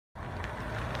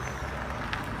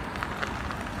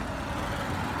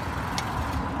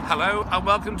Hello and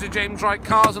welcome to James Wright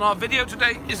Cars, and our video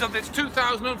today is of this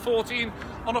 2014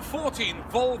 on a 14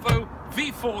 Volvo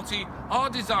V40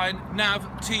 R-Design NAV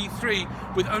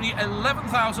T3 with only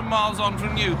 11,000 miles on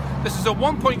from new. This is a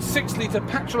 1.6 litre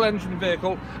petrol engine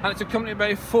vehicle and it's accompanied by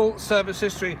a full service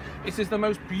history. It is the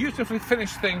most beautifully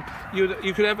finished thing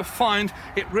you could ever find.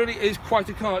 It really is quite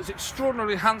a car. It's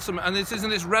extraordinarily handsome, and this is in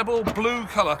this rebel blue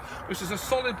colour, which is a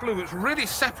solid blue, which really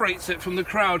separates it from the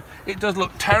crowd. It does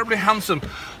look terribly handsome.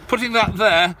 Putting that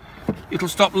there, it'll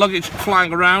stop luggage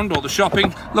flying around or the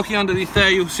shopping. Looking underneath there,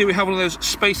 you'll see we have one of those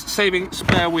space-saving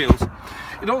spare wheels.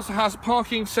 It also has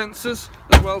parking sensors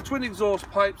as well, twin exhaust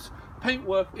pipes.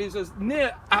 Paintwork is as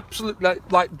near absolute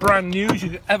like brand new as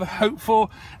you could ever hope for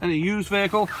in a used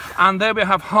vehicle. And there we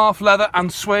have half leather and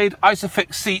suede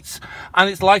Isofix seats, and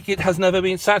it's like it has never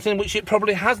been sat in, which it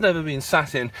probably has never been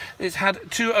sat in. It's had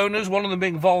two owners, one of them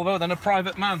being Volvo, then a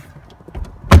private man.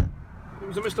 It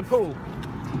was a Mr. Poole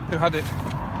who had it.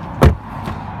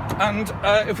 And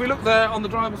if we look there on the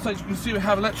driver's side, you can see we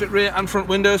have electric rear and front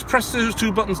windows. Press those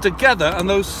two buttons together and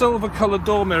those silver coloured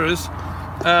door mirrors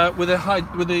with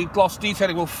the gloss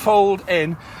detailing will fold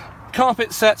in.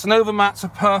 Carpet sets and overmats are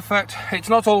perfect. It's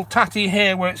not all tatty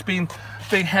here where it's been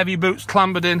big heavy boots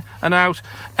clambered in and out.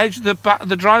 Edge of the back,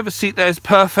 the driver's seat there is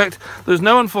perfect. There's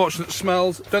no unfortunate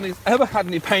smells. Don't think it's ever had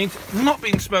any paint. Not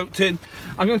been smoked in.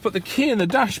 I'm going to put the key in the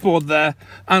dashboard there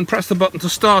and press the button to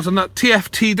start, and that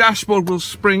TFT dashboard will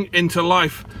spring into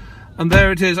life. And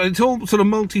there it is. It's all sort of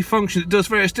multi-function. It does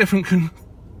various different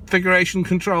configuration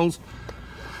controls.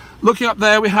 Looking up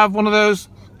there, we have one of those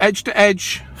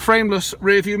edge-to-edge frameless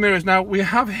rear view mirrors. Now we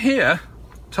have here,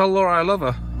 tell Laura I love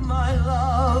her, my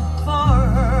love for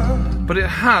her, but it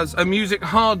has a music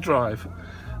hard drive,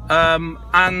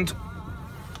 and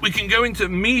we can go into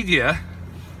media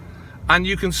and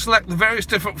you can select the various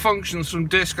different functions from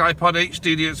disc, iPod,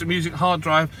 HDD, it's a music hard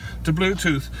drive, to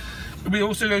Bluetooth. We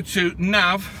also go to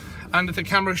nav, and if the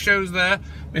camera shows there,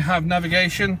 we have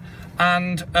navigation,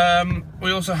 and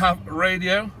we also have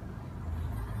radio.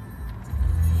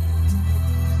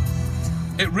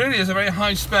 It really is a very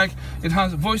high spec. It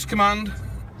has voice command,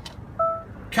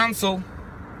 cancel,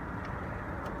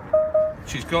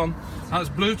 she's gone, it has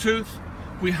Bluetooth,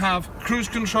 we have cruise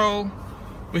control,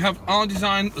 we have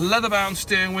R-Design leather-bound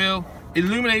steering wheel,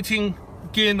 illuminating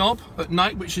gear knob at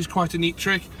night, which is quite a neat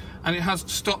trick, and it has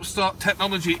stop-start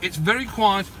technology. It's very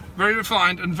quiet, very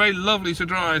refined, and very lovely to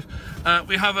drive.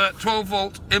 We have a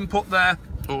 12-volt input there,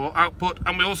 or output,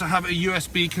 and we also have a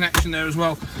USB connection there as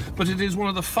well. But it is one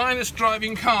of the finest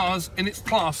driving cars in its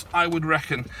class, I would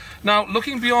reckon. Now,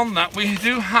 looking beyond that, we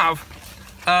do have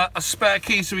a spare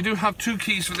key, so we do have two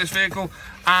keys for this vehicle,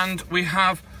 and we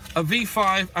have a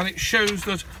V5, and it shows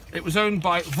that it was owned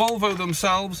by Volvo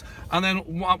themselves, and then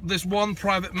this one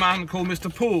private man called Mr.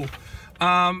 Poole.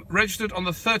 Registered on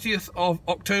the 30th of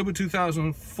October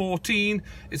 2014.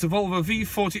 It's a Volvo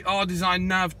V40 R-Design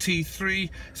NAV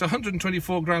T3. It's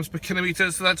 124 grams per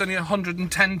kilometre, so that's only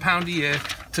 £110 a year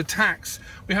to tax.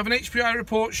 We have an HPI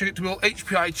report showing it to be all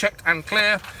HPI checked and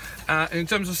clear. In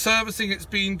terms of servicing, it's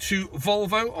been to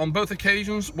Volvo on both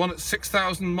occasions, one at 6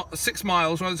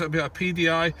 miles, one at a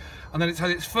PDI, and then it's had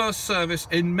its first service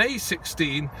in May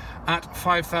 16 at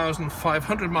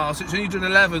 5,500 miles. It's only done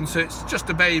 11, so it's just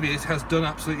a baby. It has done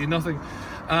absolutely nothing.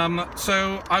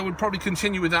 So I would probably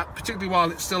continue with that, particularly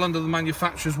while it's still under the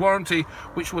manufacturer's warranty,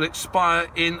 which will expire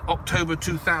in October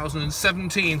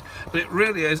 2017. But it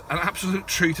really is an absolute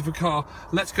treat of a car.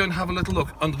 Let's go and have a little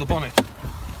look under the bonnet.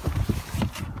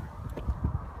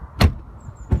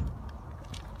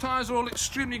 Tyres are all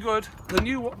extremely good.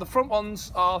 The front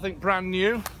ones are, I think, brand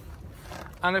new.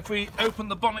 And if we open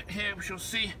the bonnet here, we shall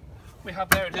see we have,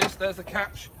 there it is, there's the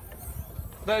catch.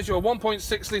 There's your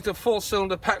 1.6 litre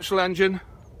 4-cylinder petrol engine.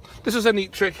 This is a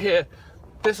neat trick here.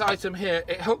 This item here,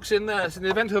 it hooks in there, so in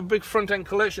the event of a big front end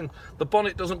collision, the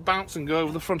bonnet doesn't bounce and go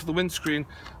over the front of the windscreen.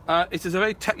 It is a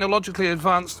very technologically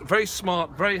advanced, very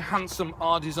smart, very handsome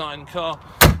R-Design car.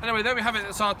 Anyway, there we have it.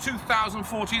 It's our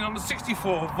 2014 on the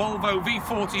 64 Volvo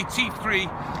V40 T3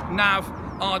 NAV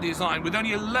R-Design with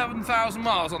only 11,000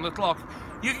 miles on the clock.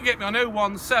 You can get me on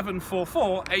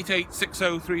 01744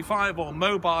 886035, or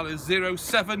mobile is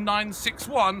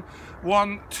 07961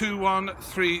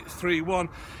 121331.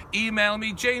 Email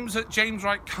me,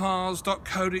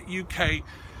 james@jameswrightcars.co.uk.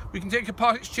 We can take a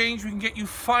part exchange, we can get you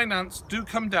financed. Do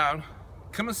come down,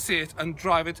 come and see it and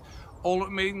drive it. All it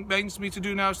remains me to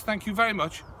do now is thank you very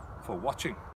much for watching.